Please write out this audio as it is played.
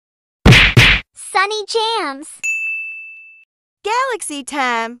Sunny Jams. Galaxy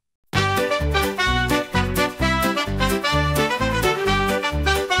time.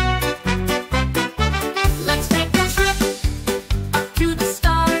 Let's take a trip up to the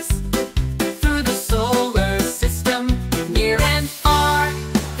stars, through the solar system, near and far.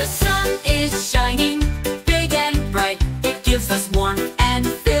 The sun is shining, big and bright. It gives us warmth and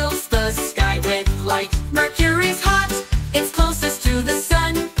fills the sky with light. Mercury's hot, it's closest to the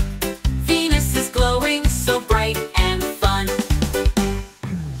sun. Venus is glowing, so bright and fun.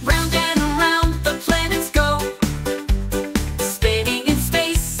 Round and around the planets go, spinning in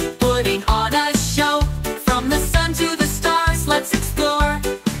space, putting on a show. From the sun to the stars, let's explore.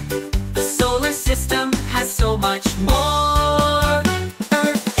 The solar system has so much more.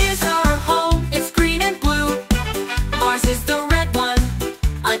 Earth is our home, it's green and blue. Mars is the red one,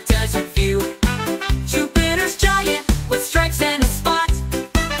 a desert view. Jupiter's giant, with stripes and a spot.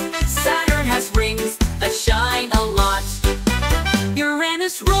 Saturn has rings that shine a lot.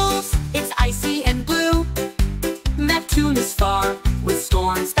 Uranus rules, it's icy and blue. Neptune is far, with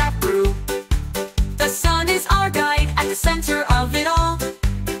storms that brew. The sun is our guide at the center of it all,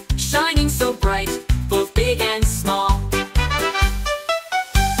 shining so bright, both big and small.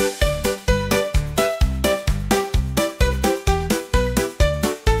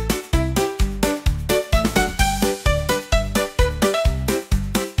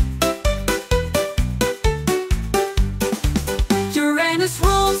 Uranus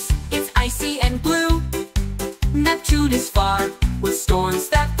rules, it's icy and blue. Neptune is far, with storms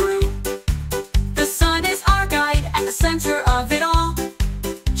that brew. The sun is our guide at the center of it all,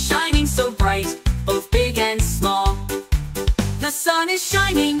 shining so bright, both big and small. The sun is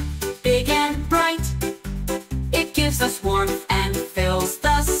shining, big and bright. It gives us warmth and fills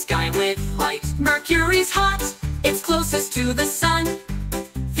the sky with light. Mercury's hot, it's closest to the sun.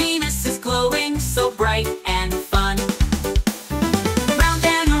 Venus is glowing, so bright and fun. Round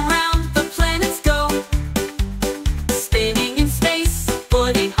and around the planets go, spinning in space,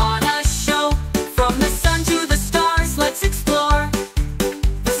 putting on a show. From the sun to the stars, let's explore.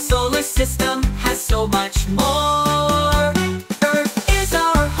 The solar system has so much more. Earth is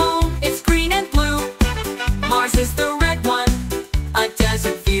our home, it's green and blue. Mars is the red one, a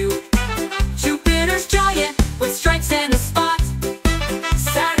desert view. Jupiter's giant, with stripes and a spot.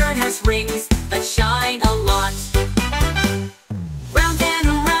 Saturn has rings that shine a lot. Round and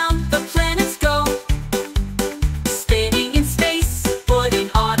around the planets go, spinning in space, putting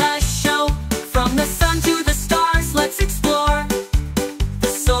on a show. From the sun to the stars, let's explore. The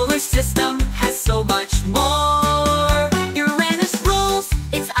solar system has so much more. Uranus rules,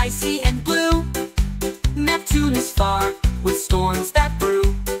 it's icy and blue. Neptune is far, with storms that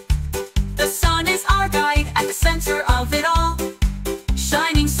brew. The sun is our guide at the center of it all,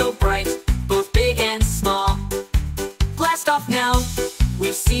 shining so bright, both big and small. Blast off now,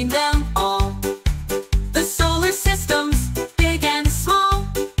 we've seen them all. The solar system's big and small.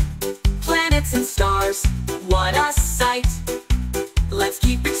 Planets and stars, what a sight. Let's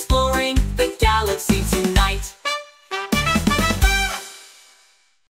keep exploring